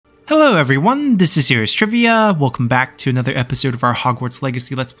Hello everyone, this is Serious Trivia. Welcome back to another episode of our Hogwarts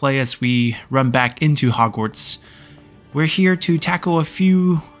Legacy Let's Play as we run back into Hogwarts. We're here to tackle a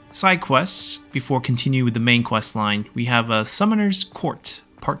few side quests before continuing with the main quest line. We have a Summoner's Court,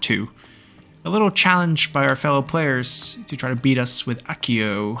 Part 2. A little challenge by our fellow players to try to beat us with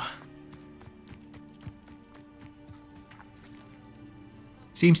Accio.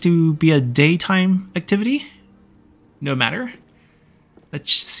 Seems to be a daytime activity. No matter.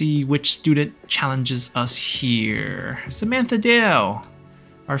 Let's see which student challenges us here. Samantha Dale,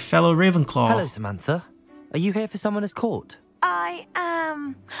 our fellow Ravenclaw. Hello, Samantha. Are you here for Summoner's Court? I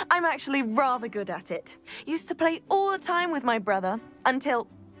am. I'm actually rather good at it. Used to play all the time with my brother until...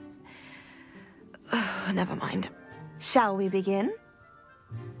 never mind. Shall we begin?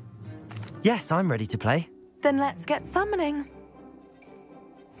 Yes, I'm ready to play. Then let's get summoning.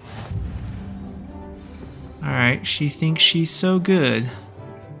 Alright, she thinks she's so good.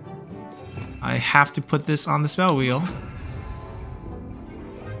 I have to put this on the spell wheel.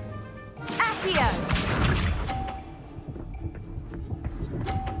 Accio!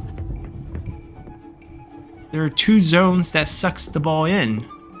 There are two zones that sucks the ball in.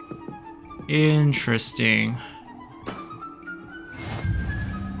 Interesting.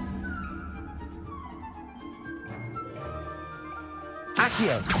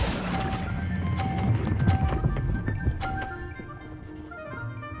 Accio!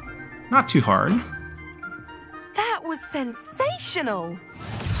 Not too hard. That was sensational!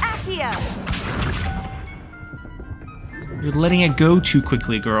 Accio! You're letting it go too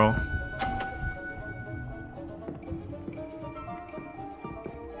quickly, girl.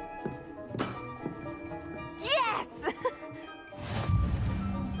 Yes!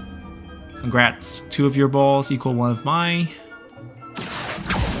 Congrats. 2 of your balls equal 1 of mine.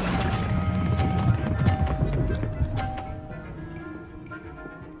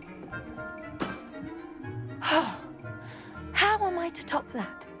 How am I to top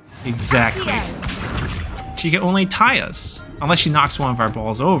that? Exactly. Accio! She can only tie us, unless she knocks one of our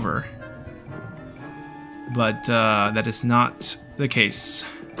balls over. But that is not the case.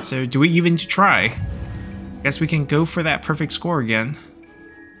 So do we even try? Guess we can go for that perfect score again.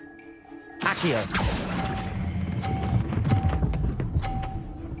 Accio!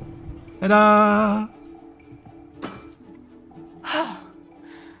 Ta-da!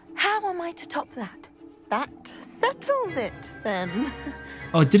 How am I to top that? That settles it, then.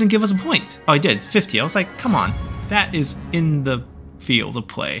 Oh, it didn't give us a point. Oh, it did. 50. I was like, come on. That is in the field of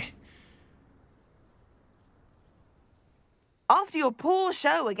play. After your poor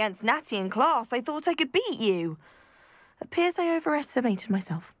show against Natty in class, I thought I could beat you. Appears I overestimated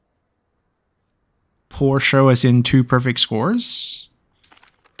myself. Poor show as in 2 perfect scores?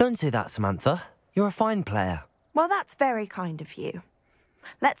 Don't say that, Samantha. You're a fine player. Well, that's very kind of you.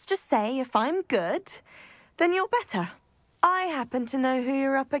 Let's just say if I'm good, then you're better. I happen to know who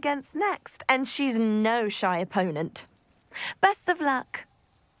you're up against next, and she's no shy opponent. Best of luck.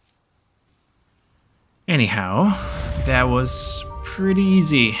 Anyhow, that was pretty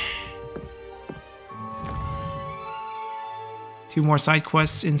easy. 2 more side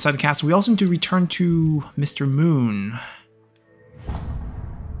quests inside the castle. We also need to return to Mr. Moon.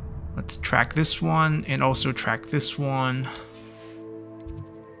 Let's track this one and also track this one.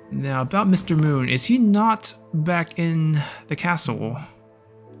 Now, about Mr. Moon, is he not back in the castle?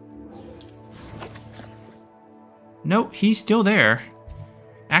 No, he's still there.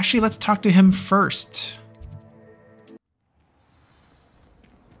 Actually, let's talk to him first.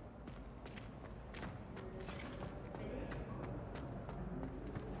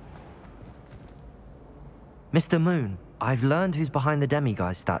 Mr. Moon, I've learned who's behind the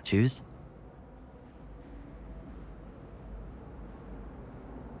demiguise statues.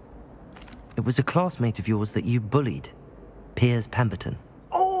 It was a classmate of yours that you bullied, Piers Pemberton.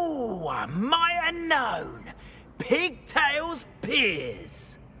 Oh, I might have known. Pigtails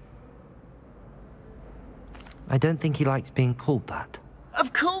Piers. I don't think he likes being called that.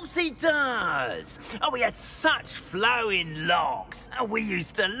 Of course he does. Oh, he had such flowing locks, and we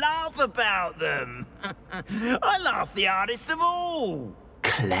used to laugh about them. I laughed the hardest of all.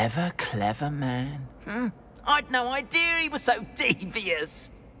 Clever, clever man. I'd no idea he was so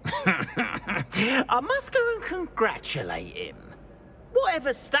devious. I must go and congratulate him.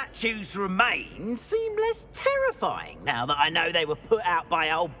 Whatever statues remain seem less terrifying now that I know they were put out by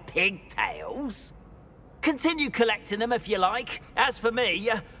old pigtails. Continue collecting them if you like. As for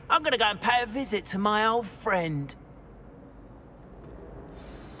me, I'm gonna go and pay a visit to my old friend.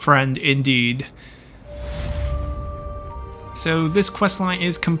 Friend, indeed. So this questline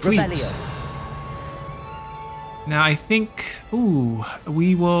is complete. Rebellion. Now I think,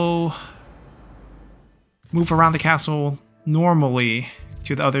 we will move around the castle normally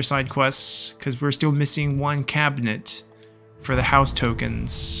to the other side quests because we're still missing one cabinet for the house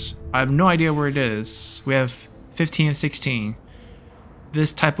tokens. I have no idea where it is. We have 15 and 16.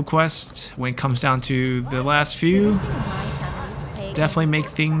 This type of quest, when it comes down to the last few, definitely make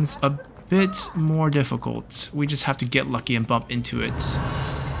things a bit more difficult. We just have to get lucky and bump into it.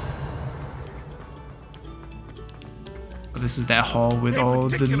 This is that hall with all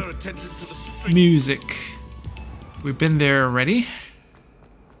the music. We've been there already.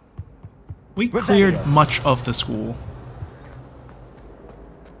 We cleared much of the school.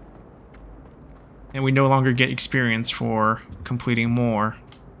 And we no longer get experience for completing more,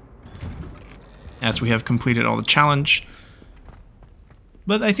 as we have completed all the challenge.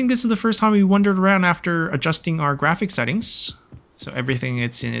 But I think this is the first time we wandered around after adjusting our graphic settings, so everything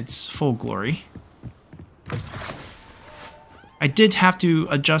is in its full glory. I did have to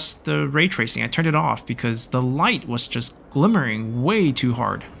adjust the ray tracing. I turned it off because the light was just glimmering way too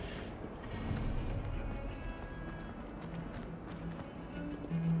hard.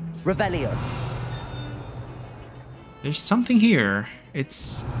 Revelio. There's something here.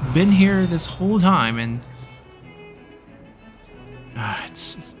 It's been here this whole time, and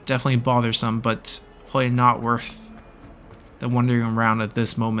it's definitely bothersome, but probably not worth the wandering around at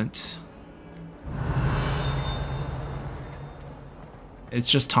this moment. It's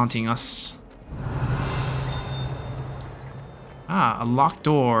just taunting us. Ah, a locked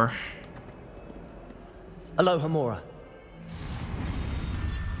door. Aloha Mora.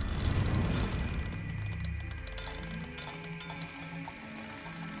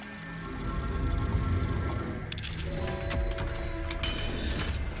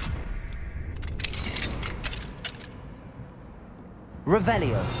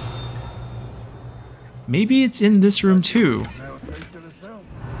 Revelio. Maybe it's in this room too.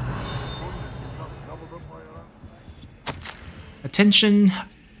 Attention,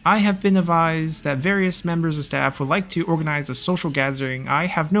 I have been advised that various members of staff would like to organize a social gathering. I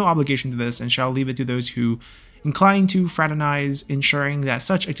have no obligation to this and shall leave it to those who incline to fraternize, ensuring that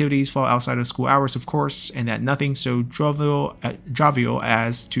such activities fall outside of school hours, of course, and that nothing so jovial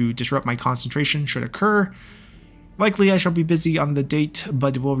as to disrupt my concentration should occur. Likely I shall be busy on the date,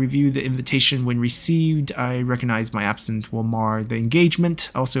 but will review the invitation when received. I recognize my absence will mar the engagement.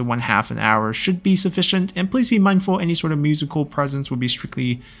 Also, 1/2 an hour should be sufficient, and please be mindful any sort of musical presence will be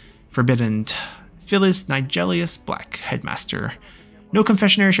strictly forbidden. Phyllis Nigelius Black, Headmaster. No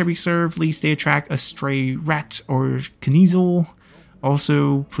confessionary shall be served, lest they attract a stray rat or kneasel.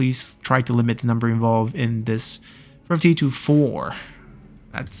 Also, please try to limit the number involved in this 50 to 4.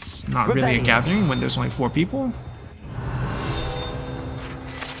 That's not really a gathering when there's only 4 people.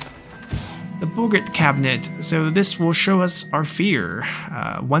 The Boggart Cabinet. So this will show us our fear.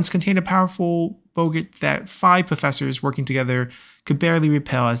 Once contained a powerful Boggart that 5 professors working together could barely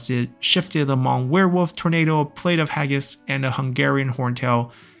repel as it shifted among werewolf, tornado, plate of haggis, and a Hungarian horntail,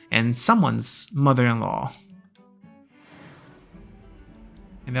 and someone's mother-in-law.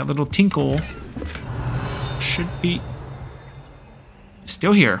 And that little tinkle should be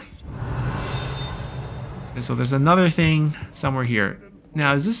still here. And so there's another thing somewhere here.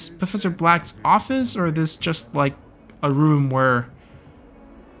 Now, is this Professor Black's office, or is this just like a room where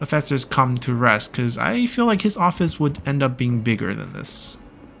professors come to rest? Because I feel like his office would end up being bigger than this.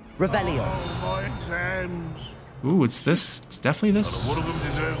 Revelio. Oh, my exams. Ooh, it's this. It's definitely this. One of them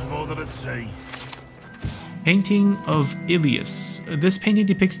deserves more than I'd say. Painting of Ilias. This painting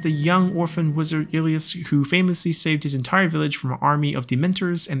depicts the young orphan wizard Ilias, who famously saved his entire village from an army of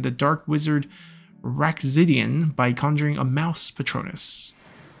dementors and the dark wizard Raxidian by conjuring a mouse Patronus,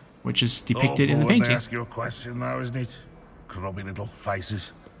 which is depicted in the painting. They ask you a question now, isn't it? Grubby little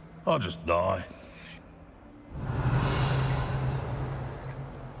faces. I'll just die.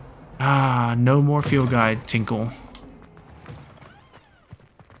 Ah, no more field guide, Tinkle.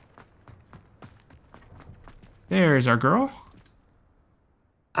 There's our girl.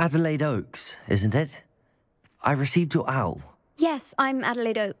 Adelaide Oaks, isn't it? I received your owl. Yes, I'm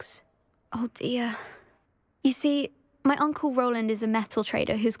Adelaide Oaks. Oh dear. You see, my uncle Rowland is a metal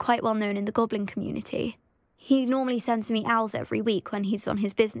trader who's quite well known in the goblin community. He normally sends me owls every week when he's on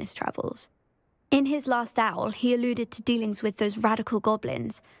his business travels. In his last owl, he alluded to dealings with those radical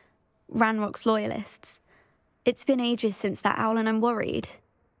goblins, Ranrock's loyalists. It's been ages since that owl and I'm worried.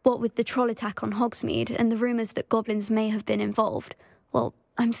 What with the troll attack on Hogsmeade and the rumours that goblins may have been involved, well,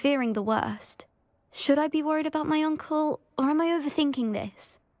 I'm fearing the worst. Should I be worried about my uncle, or am I overthinking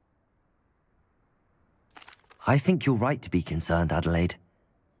this? I think you're right to be concerned, Adelaide.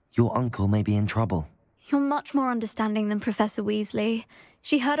 Your uncle may be in trouble. You're much more understanding than Professor Weasley.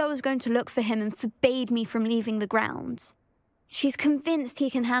 She heard I was going to look for him and forbade me from leaving the grounds. She's convinced he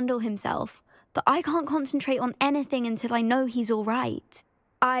can handle himself, but I can't concentrate on anything until I know he's all right.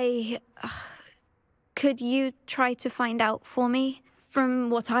 Could you try to find out for me? From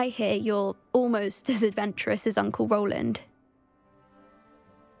what I hear, you're almost as adventurous as Uncle Rowland.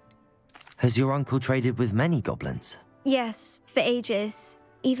 Has your uncle traded with many goblins? Yes, for ages.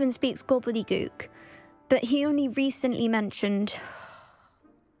 Even speaks gobbledygook. But he only recently mentioned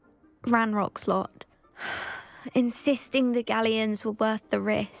Ranrock's lot, insisting the galleons were worth the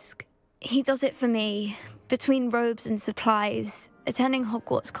risk. He does it for me. Between robes and supplies, attending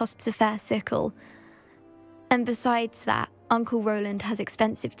Hogwarts costs a fair sickle. And besides that, Uncle Rowland has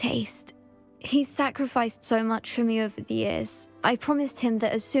expensive taste. He's sacrificed so much for me over the years. I promised him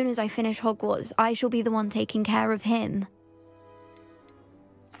that as soon as I finish Hogwarts, I shall be the one taking care of him.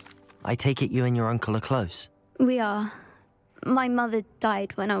 I take it you and your uncle are close? We are. My mother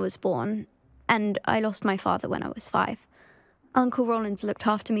died when I was born, and I lost my father when I was 5. Uncle Rowland's looked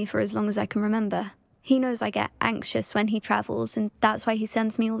after me for as long as I can remember. He knows I get anxious when he travels, and that's why he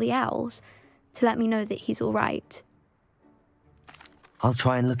sends me all the owls, to let me know that he's all right. I'll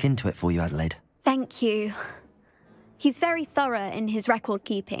try and look into it for you, Adelaide. Thank you. He's very thorough in his record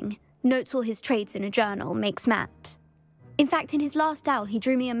keeping, notes all his trades in a journal, makes maps. In fact, in his last owl, he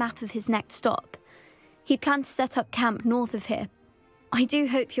drew me a map of his next stop. He'd planned to set up camp north of here. I do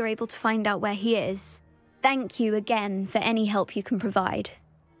hope you're able to find out where he is. Thank you again for any help you can provide.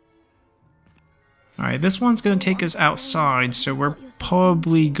 Alright, this one's gonna take us outside, so we're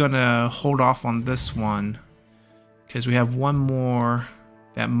probably gonna hold off on this one. Because we have one more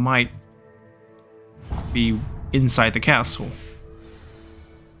that might be inside the castle.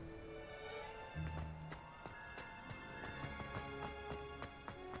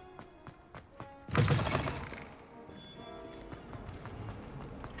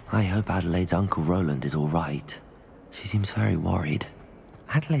 I hope Adelaide's Uncle Rowland is all right. She seems very worried.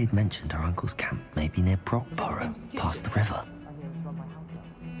 Adelaide mentioned her uncle's camp may be near Brockborough, past the river.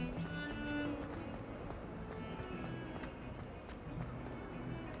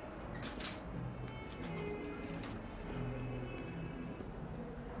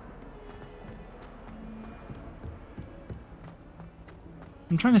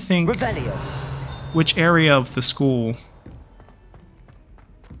 I'm trying to think which area of the school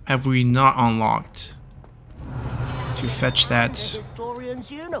have we not unlocked to fetch that historian's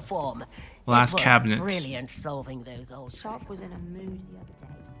uniform. last cabinet. Brilliant solving those old Sharp was in a mood the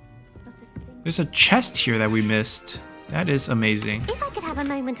other day. There's a chest here that we missed. That is amazing. If I could have a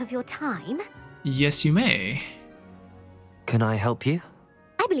moment of your time. Yes, you may. Can I help you?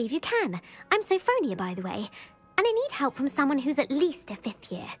 I believe you can. I'm Sophronia, by the way, and I need help from someone who's at least a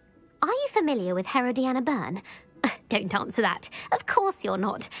 5th year. Are you familiar with Herodiana Byrne? Don't answer that. Of course you're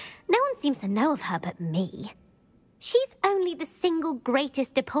not. No one seems to know of her but me. She's only the single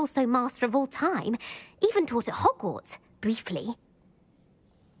greatest Depulso master of all time, even taught at Hogwarts, briefly.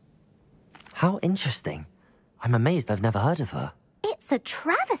 How interesting. I'm amazed I've never heard of her. It's a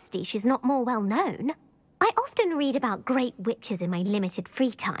travesty she's not more well known. I often read about great witches in my limited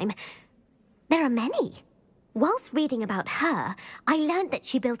free time. There are many. Whilst reading about her, I learned that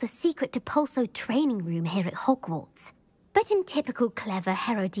she built a secret Depulso training room here at Hogwarts. But in typical clever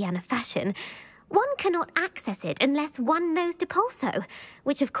Herodiana fashion, one cannot access it unless one knows Depulso,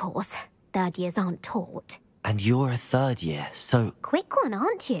 which of course, 3rd years aren't taught. And you're a 3rd year, so... Quick one,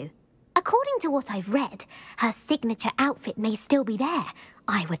 aren't you? According to what I've read, her signature outfit may still be there.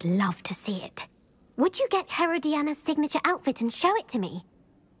 I would love to see it. Would you get Herodiana's signature outfit and show it to me?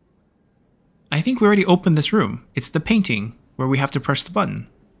 I think we already opened this room. It's the painting where we have to press the button.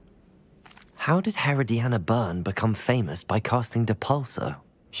 How did Herodiana Byrne become famous by casting Depulso?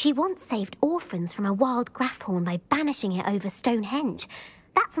 She once saved orphans from a wild Graffhorn by banishing it over Stonehenge.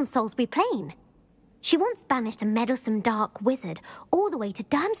 That's on Salisbury Plain. She once banished a meddlesome dark wizard all the way to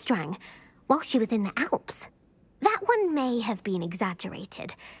Durmstrang while she was in the Alps. That one may have been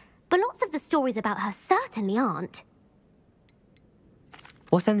exaggerated, but lots of the stories about her certainly aren't.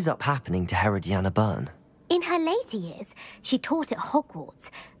 What ended up happening to Herodiana Byrne? In her later years, she taught at Hogwarts,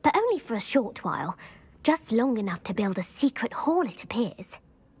 but only for a short while. Just long enough to build a secret hall, it appears.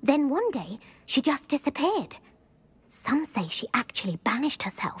 Then one day, she just disappeared. Some say she actually banished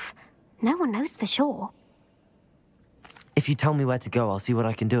herself. No one knows for sure. If you tell me where to go, I'll see what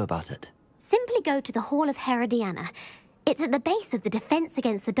I can do about it. Simply go to the Hall of Herodiana. It's at the base of the Defense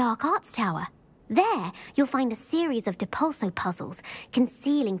Against the Dark Arts Tower. There, you'll find a series of Depulso puzzles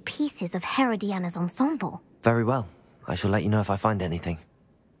concealing pieces of Herodiana's ensemble. Very well. I shall let you know if I find anything.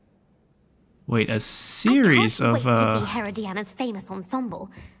 Wait, a series I can't of wait to see Herodiana's famous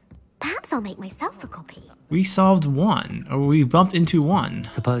ensemble. Perhaps I'll make myself a copy. we solved one, or we bumped into one.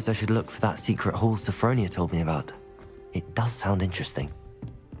 Suppose I should look for that secret hall Sophronia told me about. It does sound interesting.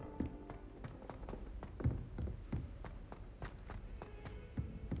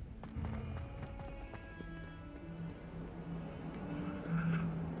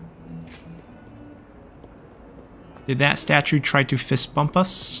 Did that statue try to fist bump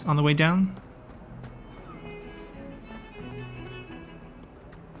us on the way down?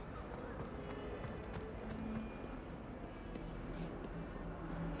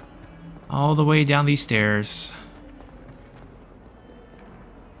 All the way down these stairs.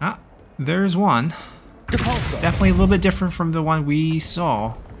 Ah, there's one. Depulso. Definitely a little bit different from the one we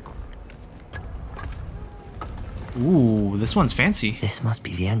saw. Ooh, this one's fancy. This must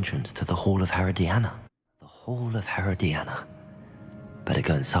be the entrance to the Hall of Herodiana. The Hall of Herodiana. Better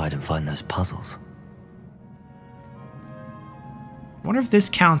go inside and find those puzzles. I wonder if this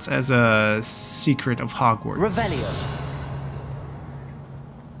counts as a secret of Hogwarts. Revelio.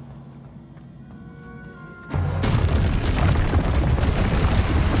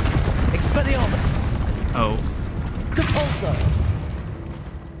 Expelliarmus. Oh, Depulso.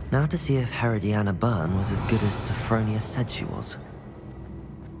 Now to see if Herodiana Byrne was as good as Sophronia said she was.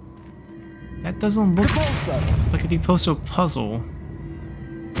 that doesn't look Depulso. like a Depulso puzzle.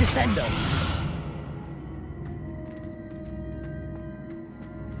 Descendo.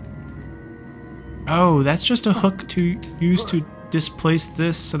 Oh, that's just a hook to use to displace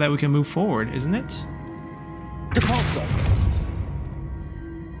this so that we can move forward, isn't it? Depulso.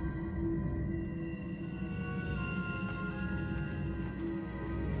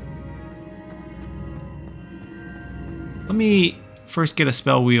 Let me first get a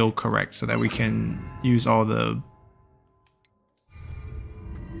spell wheel correct so that we can use all the...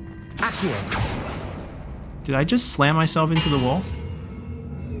 Accio. Did I just slam myself into the wall?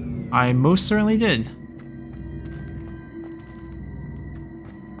 I most certainly did.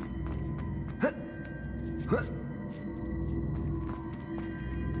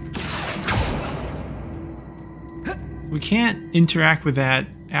 We can't interact with that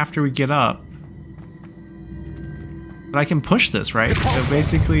after we get up. But I can push this, right? So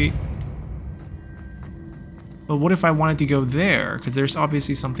basically... But what if I wanted to go there? Because there's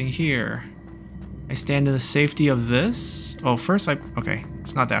obviously something here. I stand in the safety of this? Oh, first I... Okay,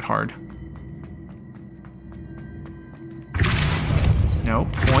 it's not that hard. No,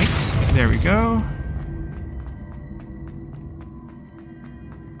 point. There we go.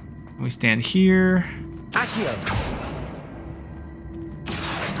 We stand here. Accio.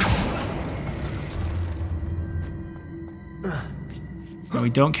 And we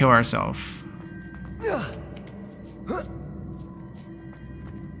don't kill ourselves.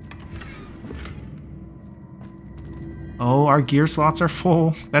 Oh, our gear slots are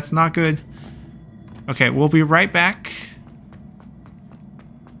full. That's not good. Okay, we'll be right back.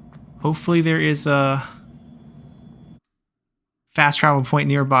 Hopefully there is a fast travel point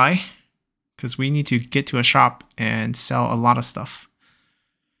nearby, because we need to get to a shop and sell a lot of stuff.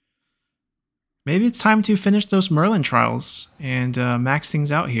 Maybe it's time to finish those Merlin trials and max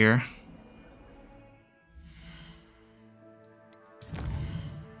things out here.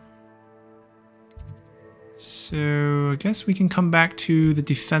 So I guess we can come back to the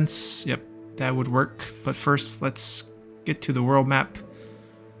defense. Yep, that would work. But first, let's get to the world map.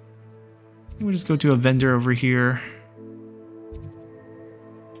 We'll just go to a vendor over here.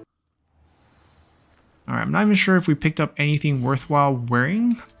 Alright, I'm not even sure if we picked up anything worthwhile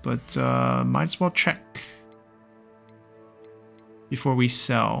wearing, but might as well check before we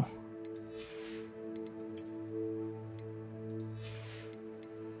sell.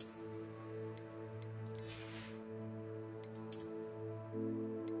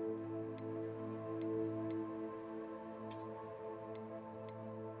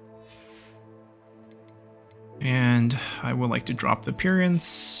 And I would like to drop the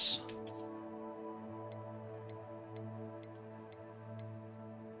appearance.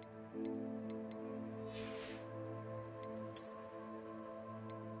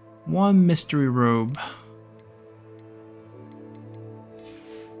 One mystery robe.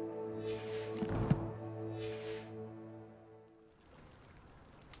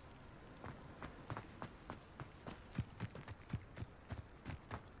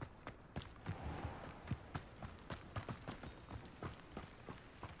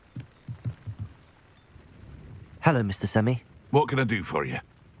 Hello, Mr. Semi. What can I do for you?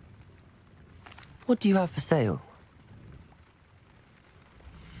 What do you have for sale?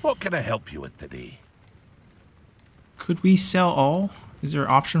 What can I help you with today? Could we sell all? Is there an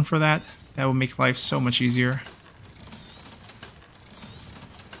option for that? That would make life so much easier.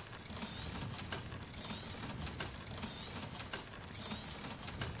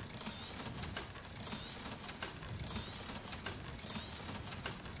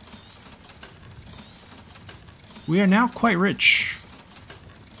 We are now quite rich.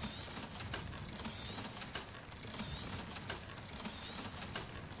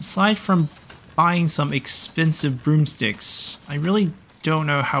 Aside from buying some expensive broomsticks, I really don't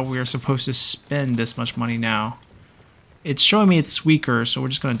know how we're supposed to spend this much money now. It's showing me it's weaker, so we're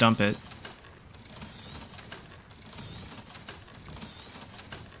just gonna dump it.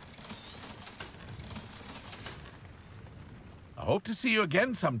 I hope to see you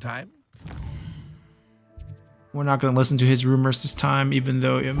again sometime. We're not gonna listen to his rumors this time, even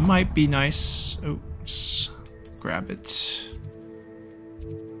though it might be nice. Oops. Grab it.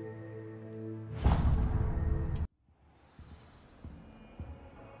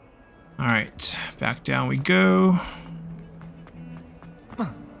 Alright, back down we go.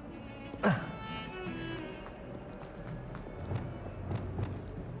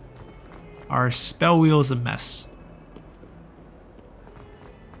 Our spell wheel is a mess.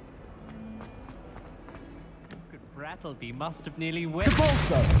 Brattleby must have nearly won.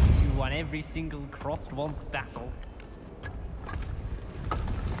 Depulso! You won every single crossed once battle.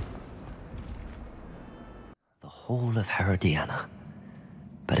 The Hall of Herodiana.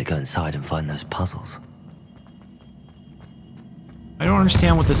 Better go inside and find those puzzles. I don't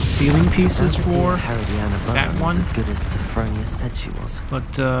understand what the ceiling piece is for. Herodiana That one. as good as Sophronia said she was. But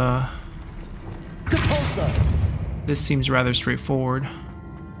Depulso! this seems rather straightforward.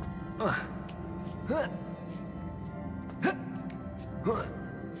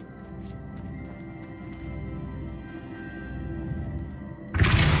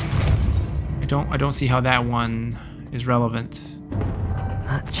 I don't see how that one is relevant.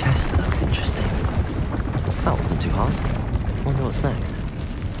 That chest looks interesting. That wasn't too hard. Wonder what's next.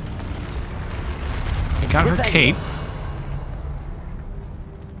 I got her cape.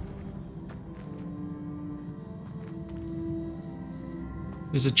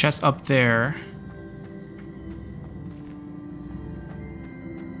 There's a chest up there.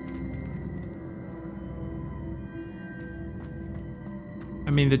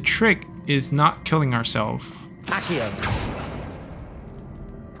 I mean, the trick is not killing ourselves. Accio!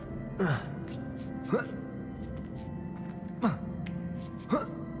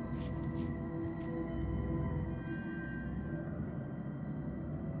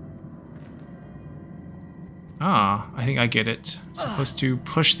 Ah, I think I get it. Supposed to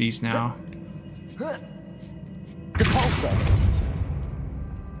push these now. Depulso!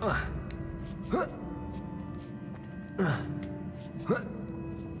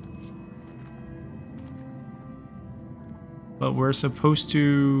 But we're supposed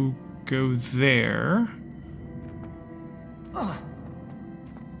to go there.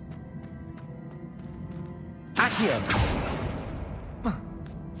 Accio!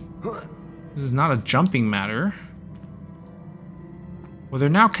 This is not a jumping matter. Well, they're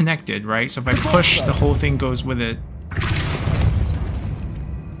now connected, right? So if I push, the whole thing goes with it.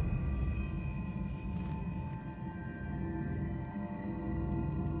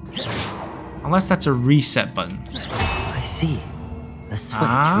 Unless that's a reset button. I see. The switch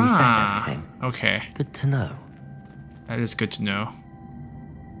resets everything. Okay. Good to know. That is good to know.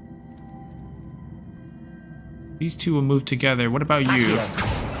 These two will move together. What about you?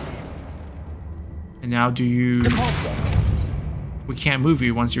 And now do you... We can't move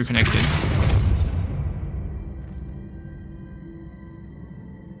you once you're connected.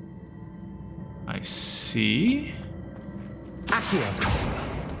 I see.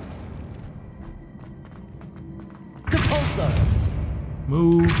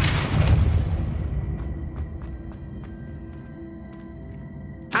 Move.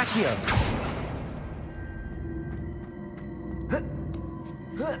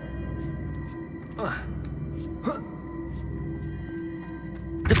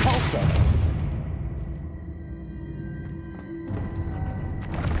 Depulso!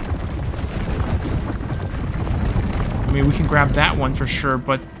 I mean, we can grab that one for sure,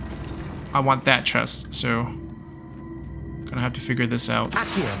 but I want that chest, so gonna have to figure this out.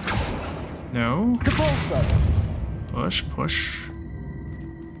 No. Depulso! Push, push.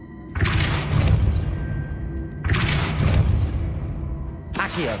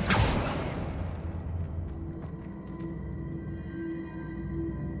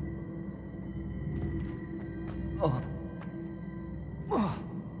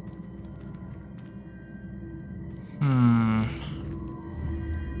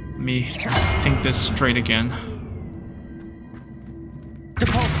 Let me think this straight again.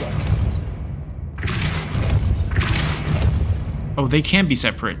 Depulso! Oh, they can be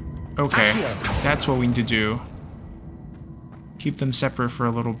separate. Okay, Accio. that's what we need to do. Keep them separate for a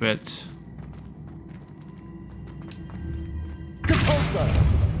little bit. Depulso.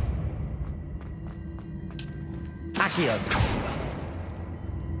 Accio.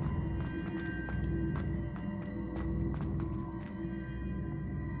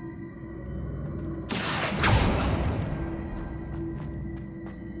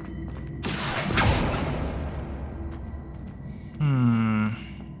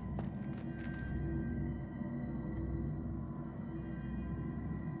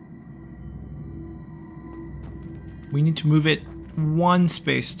 We need to move it one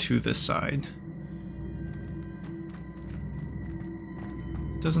space to this side.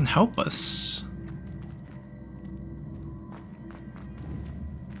 Doesn't help us.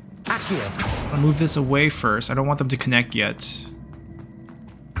 Accio. I'll move this away first. I don't want them to connect yet.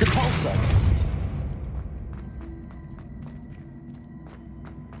 Depulso.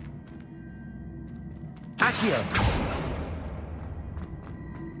 Accio.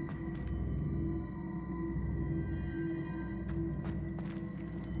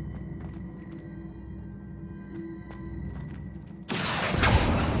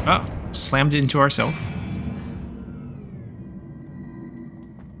 Oh, slammed it into ourselves.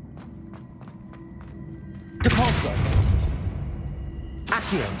 Depulso.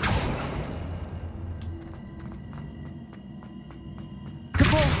 Accio.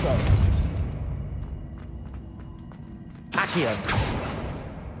 Depulso. Accio.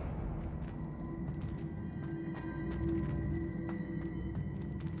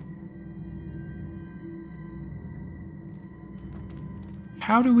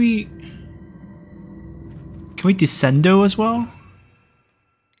 How do we... Can we descendo as well?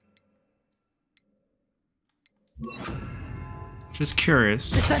 Just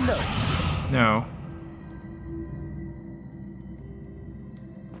curious. Descendo. No.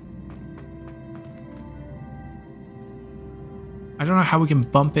 I don't know how we can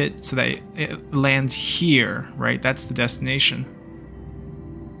bump it so that it lands here, right? That's the destination.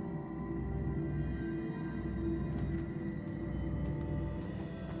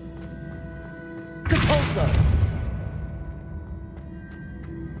 Depulso.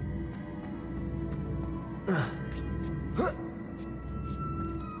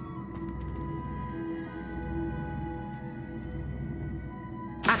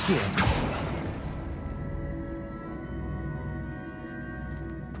 Accio.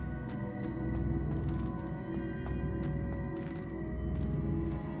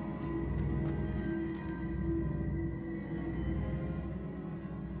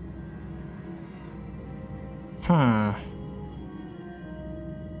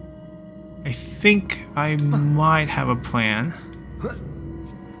 I think I might have a plan.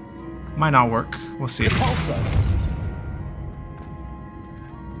 Might not work. We'll see. Depulso.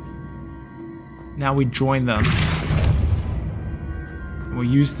 Now we join them. We'll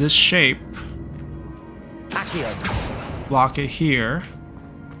use this shape. Accio. Block it here.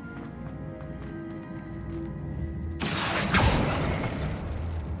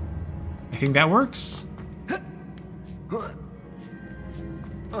 I think that works.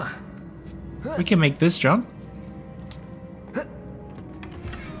 We can make this jump.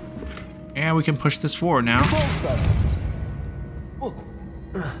 And we can push this forward now. Depulso.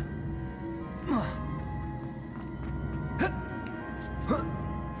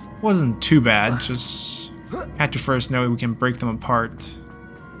 Wasn't too bad, just had to first know we can break them apart.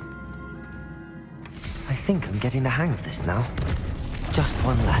 I think I'm getting the hang of this now. Just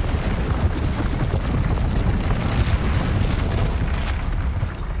one left.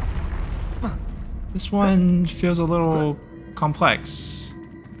 This one feels a little complex.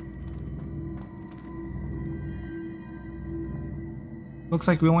 Looks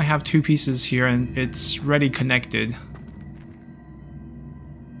like we only have two pieces here and it's ready connected.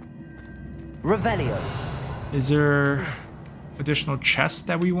 Revelio. Is there additional chests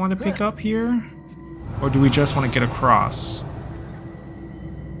that we want to pick up here? Or do we just want to get across?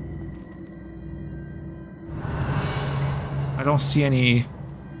 I don't see any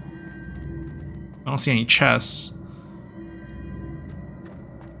chests.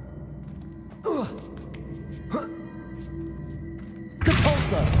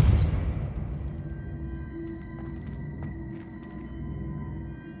 Depulso.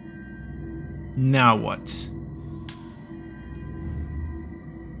 Now what?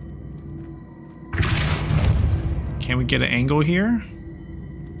 Can we get an angle here?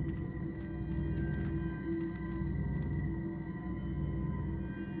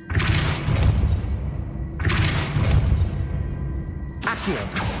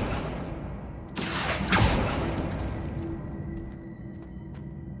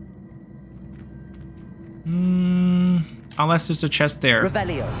 Unless there's a chest there.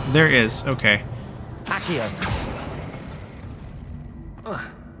 Revelio. There is. Okay. Accio.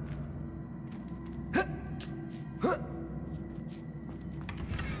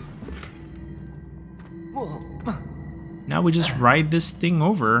 Now we just ride this thing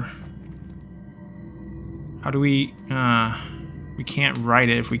over. How do we... we can't ride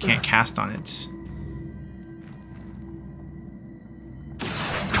it if we can't cast on it.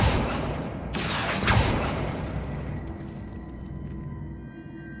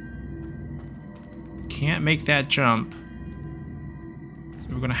 Can't make that jump.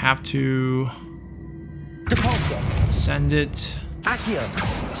 So we're gonna have to... Depulso. Send it.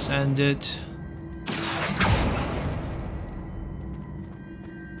 Accio. Send it.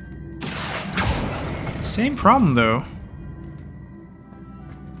 Same problem though.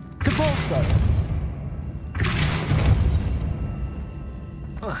 Depulso.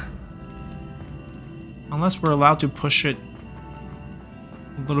 Unless we're allowed to push it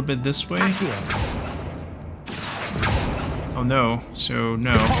a little bit this way. Accio. Oh no, so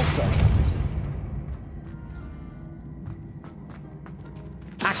no. Depulso.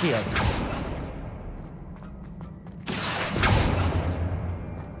 Accio.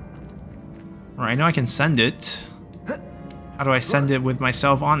 Alright, I know I can send it. How do I send it with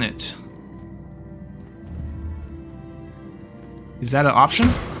myself on it? Is that an option?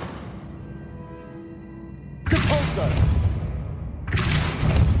 Depulso.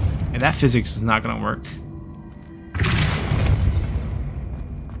 Yeah, that physics is not gonna work.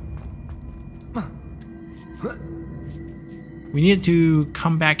 We need to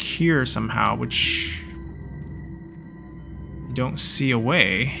come back here somehow, which I don't see a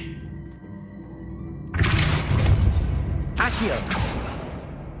way. Accio.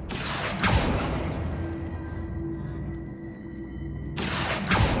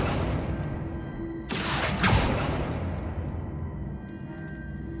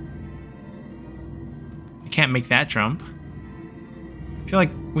 I can't make that jump. I feel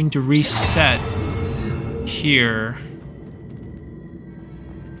like we need to reset here.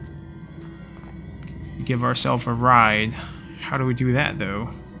 Give ourselves a ride. How do we do that though?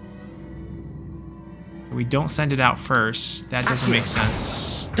 We don't send it out first. That doesn't make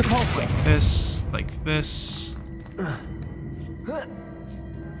sense. Like this, like this.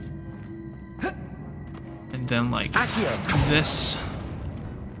 And then like this.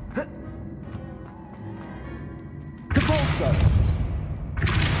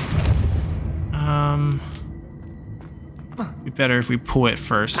 It'd be better if we pull it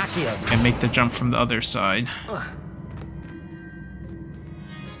first and make the jump from the other side.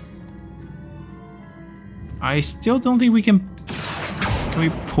 I still don't think we can... Can we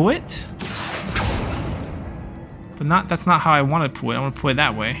pull it? But that's not how I want to pull it. I want to pull it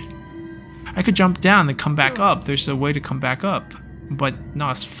that way. I could jump down and come back up. There's a way to come back up. But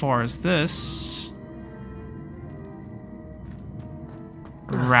not as far as this.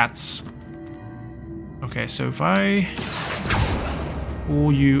 Rats. Okay, so if I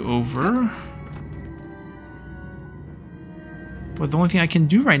pull you over... But the only thing I can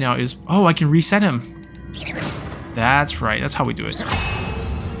do right now is... Oh, I can reset him. That's right. That's how we do it.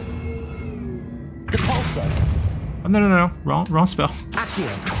 Depulso. Oh, no. Wrong spell. Accio.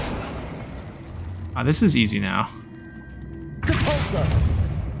 Ah, this is easy now. Depulso.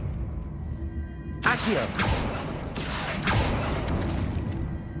 Accio.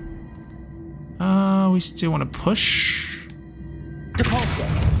 We still want to push. Depulso.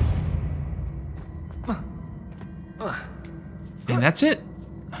 And that's it.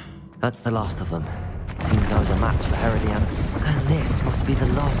 That's the last of them. Seems I was a match for Herodiana. And this must be the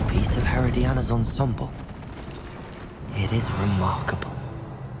last piece of Herodiana's ensemble. It is remarkable.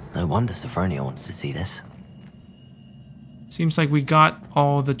 No wonder Sophronia wants to see this. Seems like we got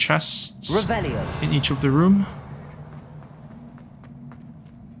all the chests Revelio. in each of the room.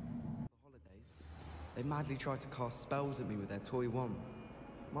 They madly tried to cast spells at me with their toy wand.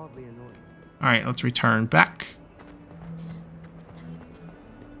 Mildly annoying. Alright, let's return back.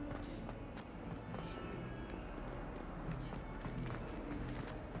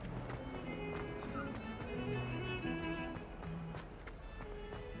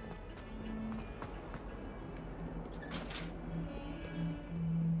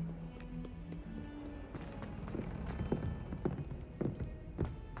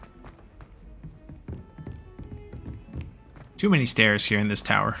 Too many stairs here in this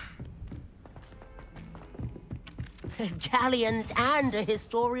tower. Galleons and a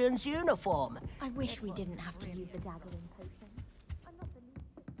historian's uniform. I wish we didn't have to use the dazzling potion.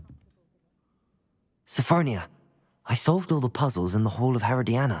 Sophronia, I solved all the puzzles in the Hall of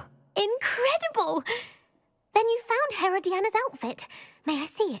Herodiana. Incredible! Herodiana's outfit. May I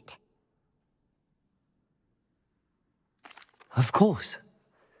see it? Of course.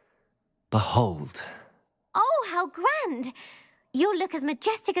 Behold. Oh, how grand! You'll look as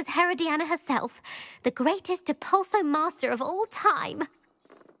majestic as Herodiana herself, the greatest Depulso master of all time.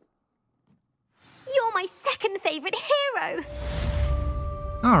 You're my second favorite hero!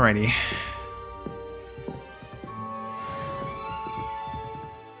 Alrighty.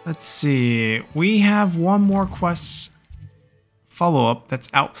 Let's see. We have one more quest follow-up that's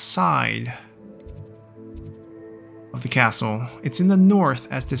outside of the castle. It's in the north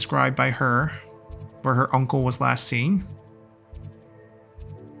as described by her, where her uncle was last seen.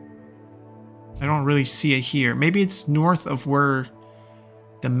 I don't really see it here. Maybe it's north of where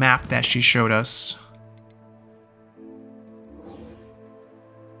the map that she showed us.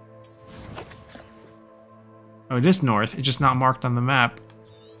 Oh, it is north. It's just not marked on the map.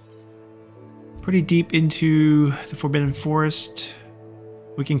 Pretty deep into the Forbidden Forest.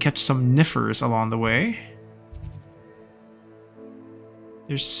 We can catch some niffers along the way.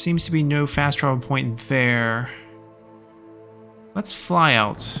 There seems to be no fast travel point there. Let's fly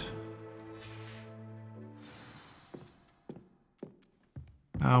out.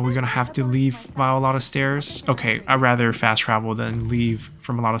 We're gonna have to leave via a lot of stairs. Okay, I'd rather fast travel than leave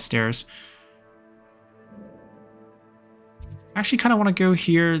from a lot of stairs. I actually kind of want to go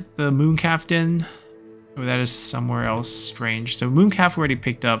here, the Mooncalf Den. Oh, that is somewhere else strange. So Mooncalf we already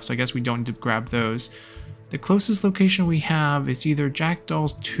picked up, so I guess we don't need to grab those. The closest location we have is either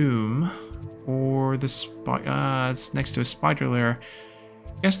Jackdaw's tomb or the it's next to a spider lair.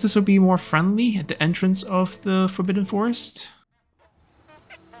 I guess this will be more friendly at the entrance of the Forbidden Forest.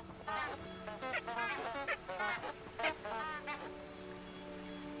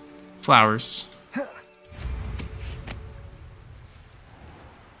 Flowers.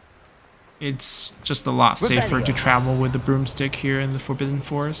 It's just a lot safer to travel with the broomstick here in the Forbidden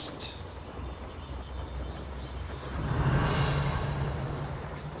Forest.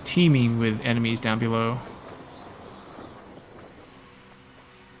 Teeming with enemies down below.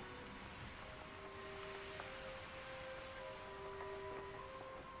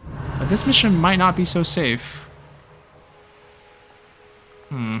 But this mission might not be so safe.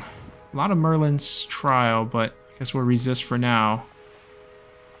 A lot of Merlin's trial, but I guess we'll resist for now.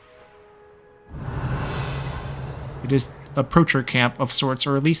 It is a poacher camp of sorts,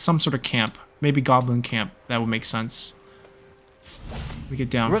 or at least some sort of camp. Maybe goblin camp. That would make sense. We get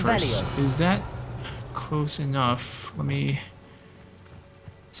down first. Is that close enough? Let me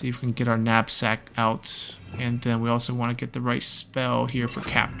see if we can get our knapsack out. And then we also want to get the right spell here for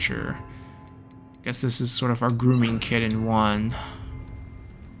capture. I guess this is sort of our grooming kit in one.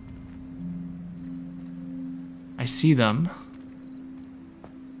 I see them.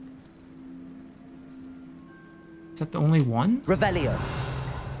 Is that the only one? Revelio.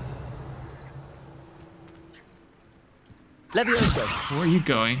 Levioso. Where are you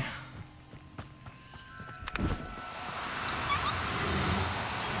going?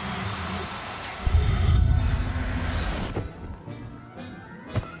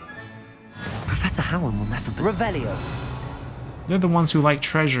 Professor Howard will never be... Revelio. They're the ones who like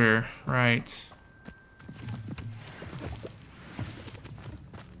treasure, right?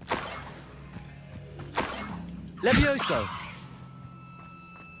 Levioso.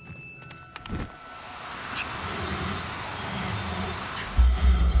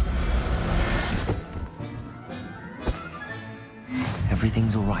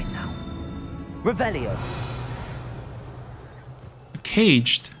 Everything's all right now. Revelio.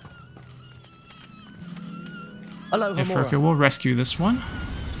 Caged. Aloha Mora. Okay, we'll rescue this one.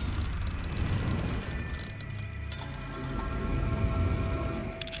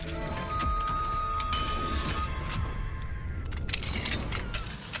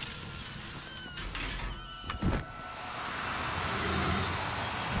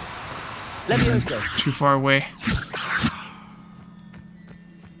 Levioso. Too far away.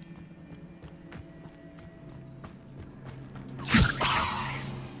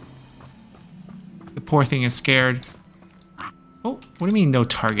 The poor thing is scared. Oh, what do you mean no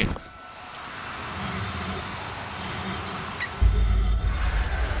target?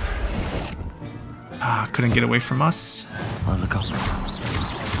 Ah, couldn't get away from us. Oh, look up.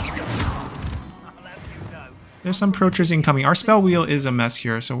 There's some poachers incoming. Our spell wheel is a mess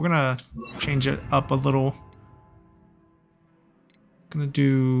here, so we're gonna change it up a little. Gonna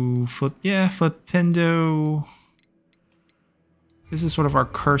do Flipendo. This is sort of our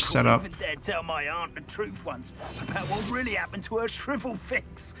curse setup. I even dared tell my aunt the truth once about what really happened to her shrivel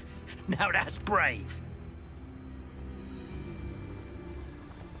fix. Now that's brave.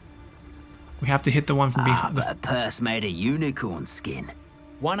 We have to hit the one from behind. But a purse made of unicorn skin.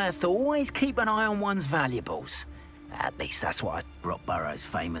 One has to always keep an eye on one's valuables. At least that's what Rockborough's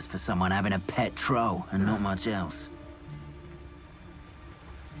famous for, someone having a pet troll and not much else.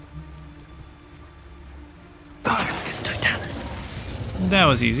 Bifurcus totalis. That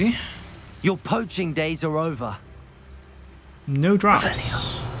was easy. Your poaching days are over. No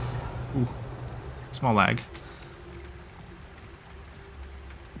drops. Ooh. Small lag.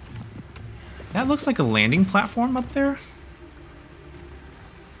 That looks like a landing platform up there.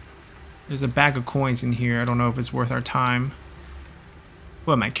 There's a bag of coins in here. I don't know if it's worth our time.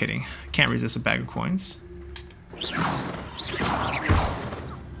 What am I kidding? I can't resist a bag of coins.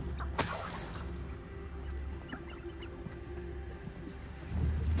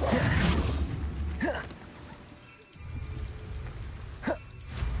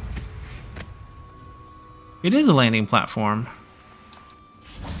 It is a landing platform.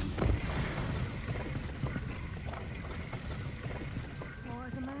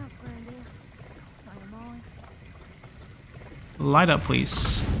 Light up,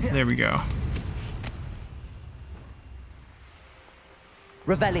 please. There we go.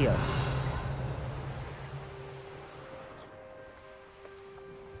 Revelio.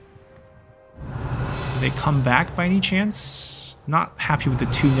 Did they come back by any chance? Not happy with the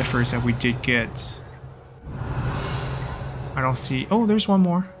 2 Niffers that we did get. I don't see... Oh, there's one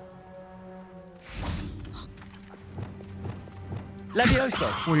more. Levioso.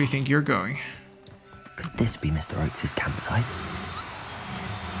 Where do you think you're going? Could this be Mr. Oakes' campsite?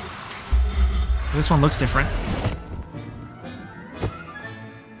 This one looks different.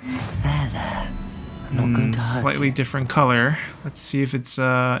 There. Not going to hurt. Slightly different color. Let's see if it's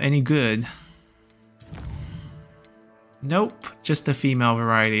any good. Nope, just a female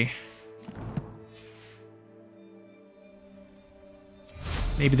variety.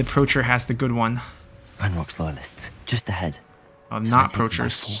 Maybe the Poacher has the good one. Ranrock's loyalists, just ahead. Oh, not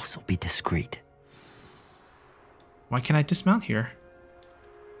Poachers. Force or be discreet. Why can't I dismount here?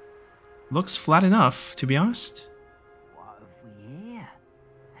 Looks flat enough, to be honest. What have we here?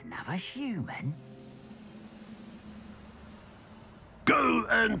 Another human? Go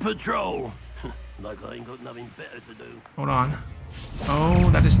and patrol! Like I ain't got nothing better to do. Hold on. Oh,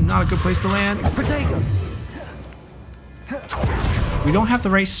 that is not a good place to land. Protego! We don't have the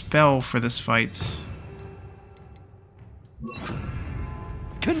right spell for this fight.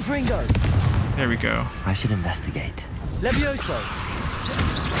 Confringo! There we go. I should investigate. Levioso!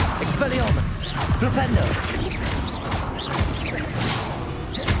 Expelliarmus! Flipendo!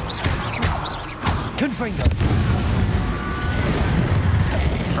 Confringo!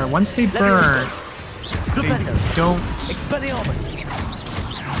 Alright, once they burn, they don't... Expelliarmus!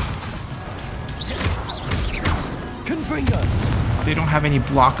 Confringo! They don't have any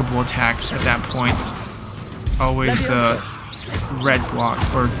blockable attacks at that point. It's always the red block,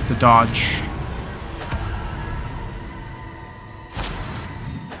 or the dodge.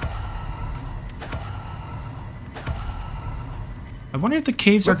 I wonder if the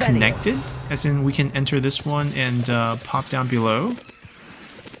caves are connected, as in we can enter this one and pop down below.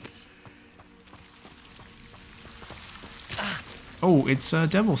 Oh, it's a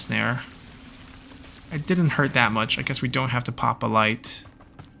devil snare. It didn't hurt that much. I guess we don't have to pop a light.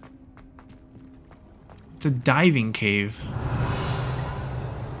 It's a diving cave.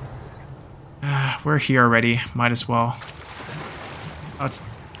 We're here already. Might as well. Oh, it's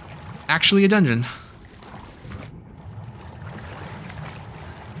actually a dungeon.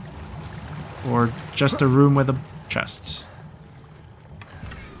 Or just a room with a chest.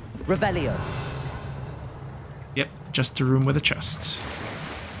 Revelio. Yep, just a room with a chest.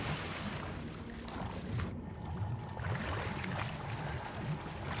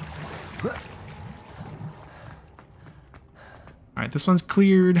 Alright, this one's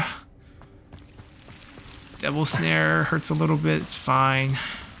cleared. Devil snare hurts a little bit, it's fine.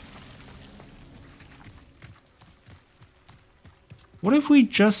 What if we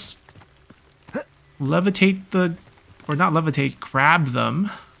just levitate the... or not levitate, grab them?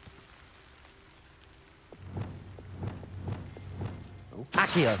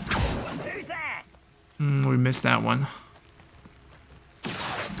 Accio. Who's that? We missed that one.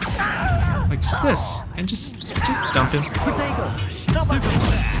 Like just this, and just dump him.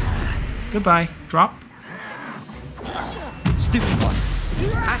 Goodbye. Drop. Stupid one.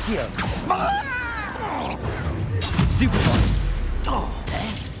 Accio. Stupid one.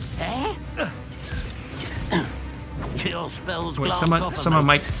 Your spells. Wait, someone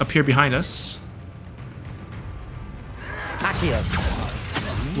might appear behind us. Accio.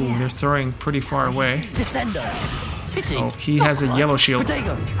 Ooh, they're throwing pretty far away. Descendo. Oh, he has a yellow shield.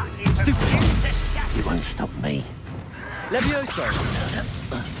 Protego. Stupefy. You won't stop me. Levioso.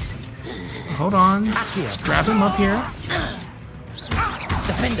 Hold on. Let's grab him up here.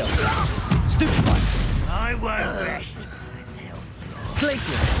 Defendo. Stupefy. I won't rest.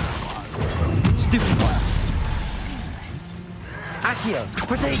 Glacier. Stupefy. Accio.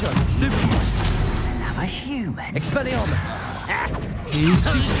 Protego. Stupefy. Another human. Expelliarmus.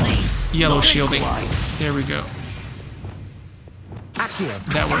 He's yellow shielding. There we go. Accio.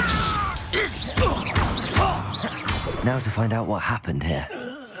 That works. Now to find out what happened here.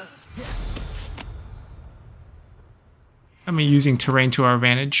 I mean, using terrain to our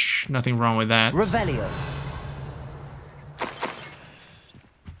advantage. Nothing wrong with that. Revelio.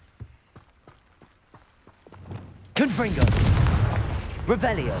 Confringo.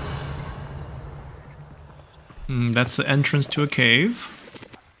 Revelio. That's the entrance to a cave.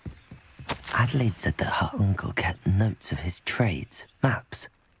 Adelaide said that her uncle kept notes of his trades, maps.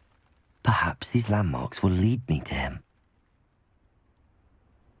 Perhaps these landmarks will lead me to him.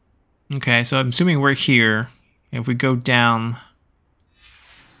 Okay, so I'm assuming we're here. If we go down...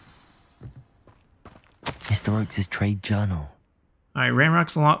 Mr. Oakes' trade journal. Alright,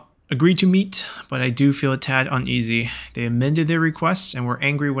 Ramrock's agreed to meet, but I do feel a tad uneasy. They amended their requests and were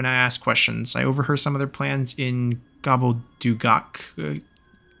angry when I asked questions. I overheard some of their plans in Gobbledygook.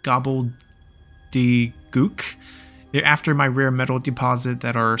 They're after my rare metal deposit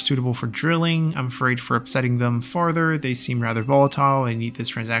that are suitable for drilling. I'm afraid for upsetting them farther. They seem rather volatile and need this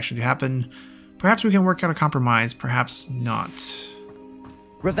transaction to happen. Perhaps we can work out a compromise, perhaps not.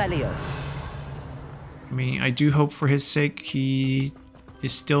 Revelio. I mean, I do hope for his sake he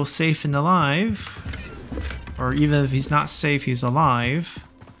is still safe and alive. Or even if he's not safe, he's alive.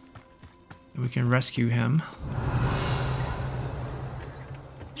 And we can rescue him.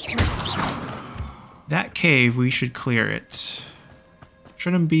 That cave, we should clear it.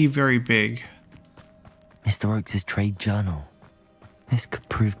 Shouldn't be very big. Mr. Oakes' trade journal. This could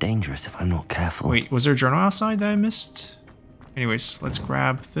prove dangerous if I'm not careful. Wait, was there a journal outside that I missed? Anyways, let's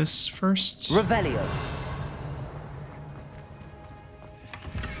grab this first. Revelio.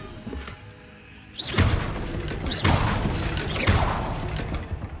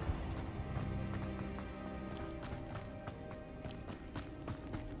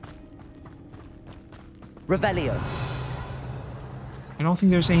 Revelio. I don't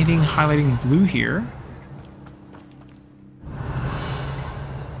think there's anything highlighting blue here.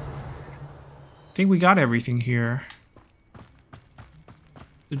 I think we got everything here.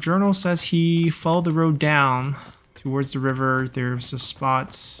 The journal says he followed the road down towards the river. There's a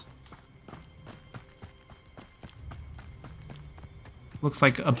spot. Looks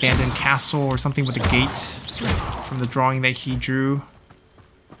like abandoned castle or something with a gate from the drawing that he drew.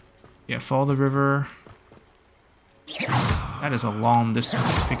 Yeah, follow the river. That is a long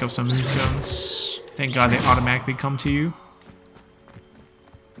distance to pick up some moonstones. Thank God they automatically come to you.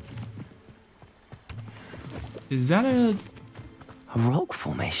 Is that a rock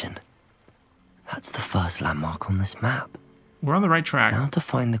formation? That's the first landmark on this map. We're on the right track. Now to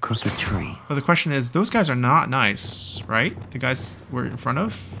find the crooked tree. But the question is, those guys are not nice, right? The guys we're in front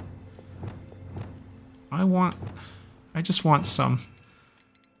of? I just want some.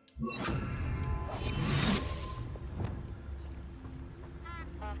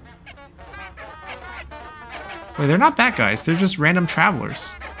 Wait, they're not bad guys. They're just random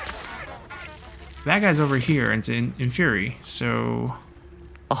travelers. That guy's over here and it's in Fury, so...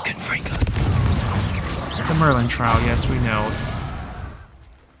 Oh, Confringo. It's a Merlin trial, yes, we know.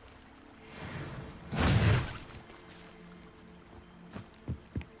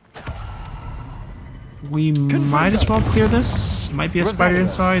 We might as well clear this. Might be a spider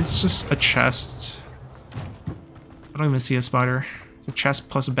inside. It's just a chest. I don't even see a spider. It's a chest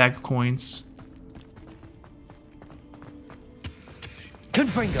plus a bag of coins.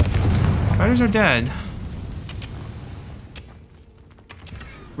 Confringo. Spiders are dead.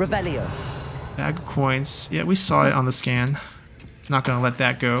 Revelio. Bag of coins. Yeah, we saw it on the scan. Not gonna let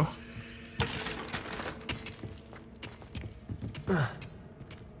that go.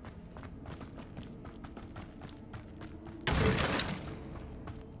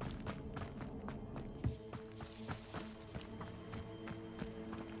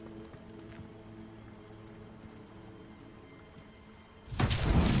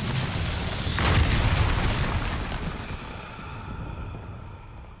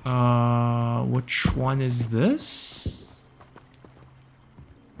 Which one is this?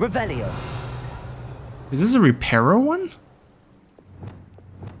 Revelio. Is this a repairer one?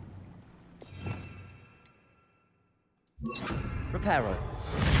 Reparo.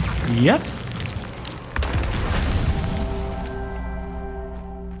 Yep.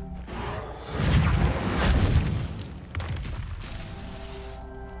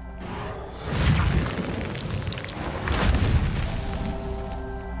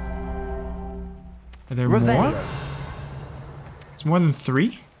 Are there Revelio. more? It's more than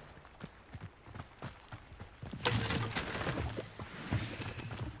 3?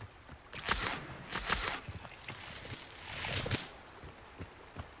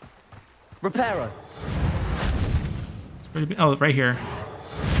 Reparo. Oh, right here.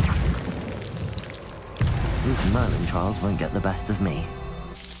 These Merlin trials won't get the best of me.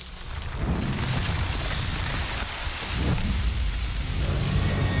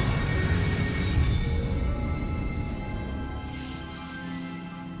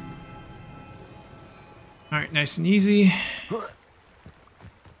 Alright, nice and easy.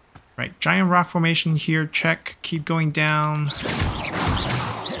 Right, giant rock formation here, check. Keep going down.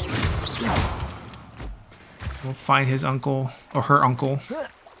 We'll find his uncle, or her uncle.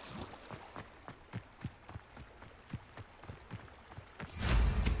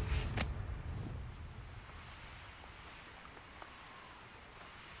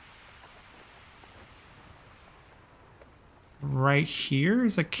 Right here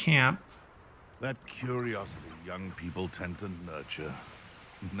is a camp. That curiosity young people tend to nurture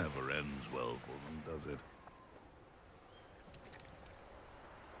never ends well for them, does it?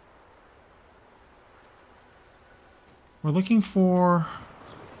 We're looking for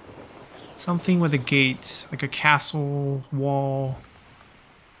something with a gate, like a castle wall.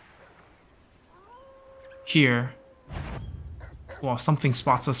 Here. Well, something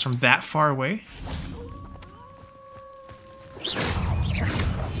spots us from that far away.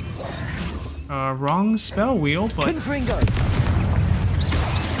 Wrong spell wheel, but... Confringo.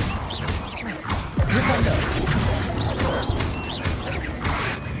 Rependo.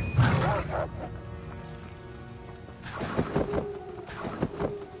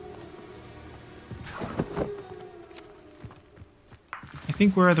 I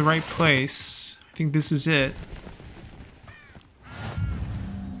think we're at the right place. I think this is it.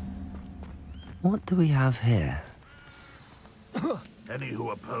 What do we have here? Any who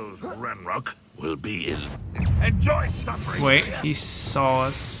oppose Ranrock will be in. Enjoy suffering! Wait, he saw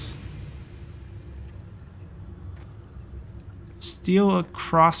us. Steal a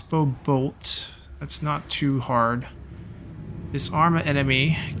crossbow bolt. That's not too hard. Disarm an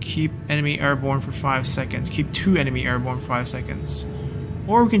enemy. Keep enemy airborne for 5 seconds. Keep 2 enemy airborne for 5 seconds.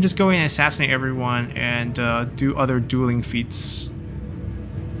 Or we can just go in and assassinate everyone and do other dueling feats.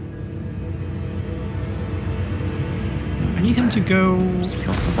 I need him to go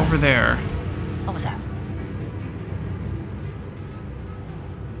over there. What was that?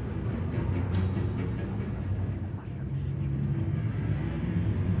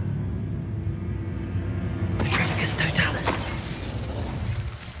 Petrificus totalis.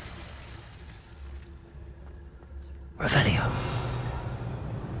 Revelio.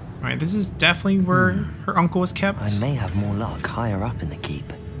 Alright, this is definitely where her uncle was kept. I may have more luck higher up in the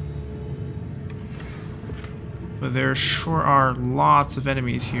keep. But there sure are lots of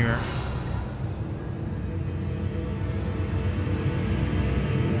enemies here.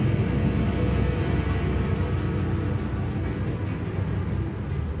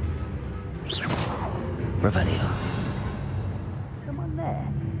 Revelio. Someone there?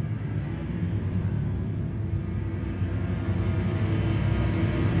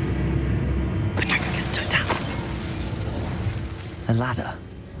 Petrificus totalis. A ladder.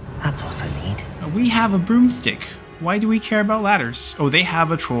 That's what I need. We have a broomstick. Why do we care about ladders? Oh, they have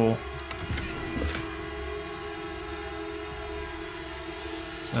a troll.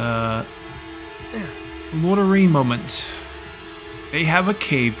 It's a Lord of the Rings moment. They have a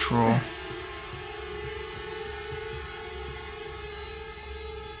cave troll.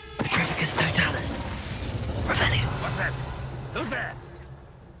 Petrificus totalis. Revelio. What's that? Who's there?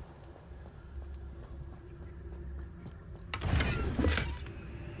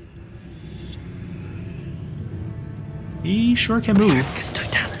 He sure can move. Petrificus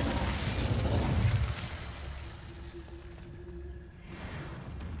totalis.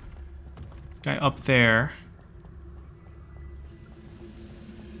 This guy up there.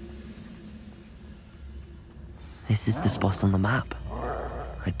 This is the spot on the map.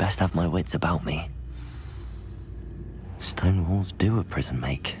 I'd best have my wits about me. Stone walls do a prison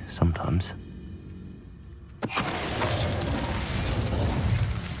make, sometimes.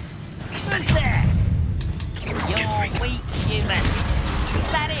 Who's there? You're weak, human.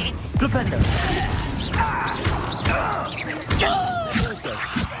 Is that it? Rependo.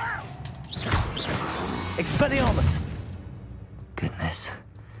 Expelliarmus. Goodness.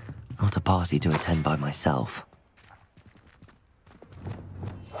 Not a party to attend by myself.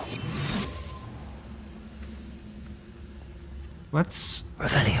 Let's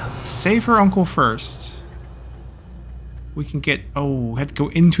Revelio. save her uncle first. We can get... Oh, we have to go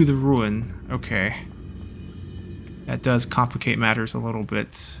into the ruin. Okay. That does complicate matters a little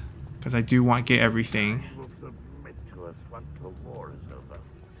bit, because I do want to get everything.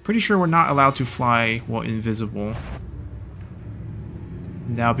 Pretty sure we're not allowed to fly while invisible.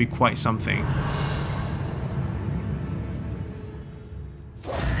 That'll be quite something.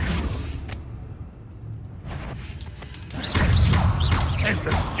 It's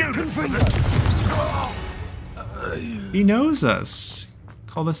the student from He knows us.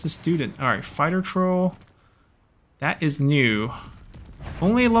 Call this the student. Alright, fighter troll. That is new.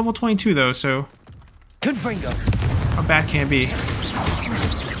 Only at level 22 though, so how bad can it be?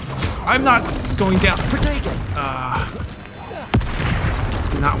 I'm not going down.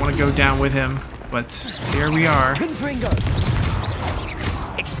 Do not want to go down with him, but here we are.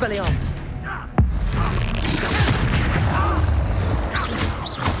 Expelliarmus.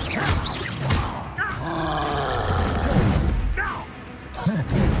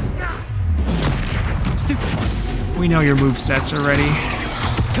 We know your move sets already.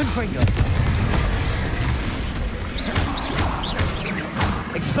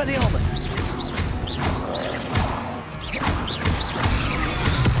 Expelliarmus.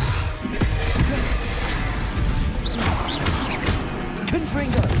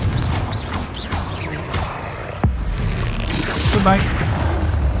 Confringo. Goodbye.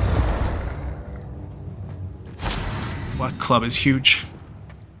 What club is huge?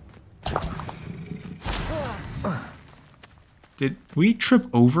 Did we trip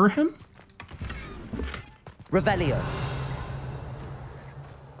over him? Revelio.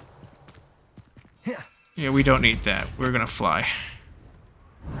 Yeah, we don't need that. We're gonna fly.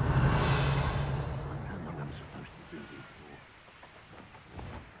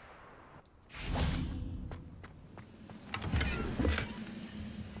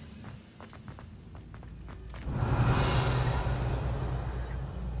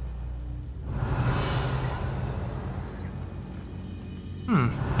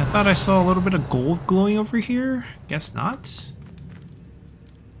 I thought I saw a little bit of gold glowing over here. Guess not.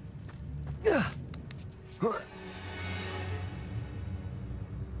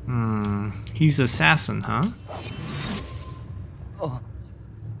 He's assassin, huh?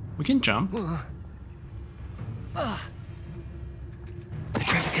 We can jump.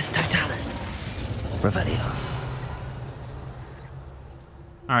 Petrificus totalis. Revelio.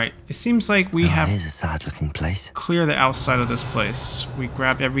 Alright, it seems like we have Here's a sad-looking place. clear the outside of this place. We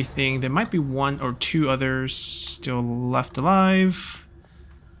grabbed everything. There might be one or two others still left alive.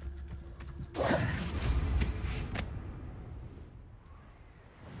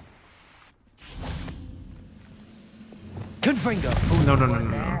 Confringo. Oh,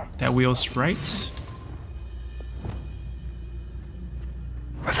 no. That wheel's right.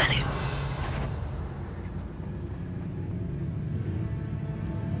 Revelio.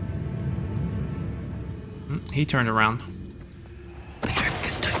 He turned around.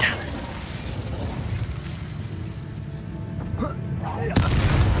 Petrificus totalis.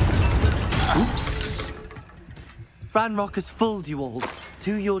 Oops. Ranrock has fooled you all.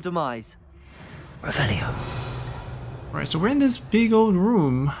 To your demise. Revelio. Alright, so we're in this big old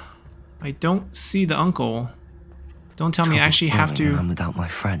room. I don't see the uncle. Don't tell me I actually have to... I'm without my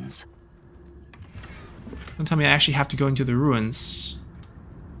friends. Don't tell me I actually have to go into the ruins.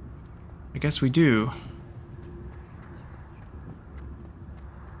 I guess we do.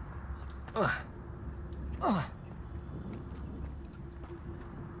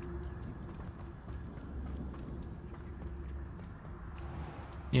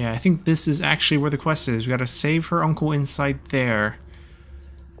 Yeah, I think this is actually where the quest is. We gotta save her uncle inside there.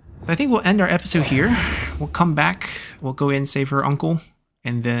 So I think we'll end our episode here. We'll come back, we'll go in, save her uncle,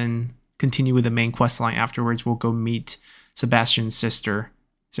 and then continue with the main quest line afterwards. We'll go meet Sebastian's sister.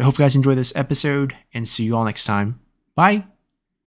 So I hope you guys enjoy this episode, and see you all next time. Bye!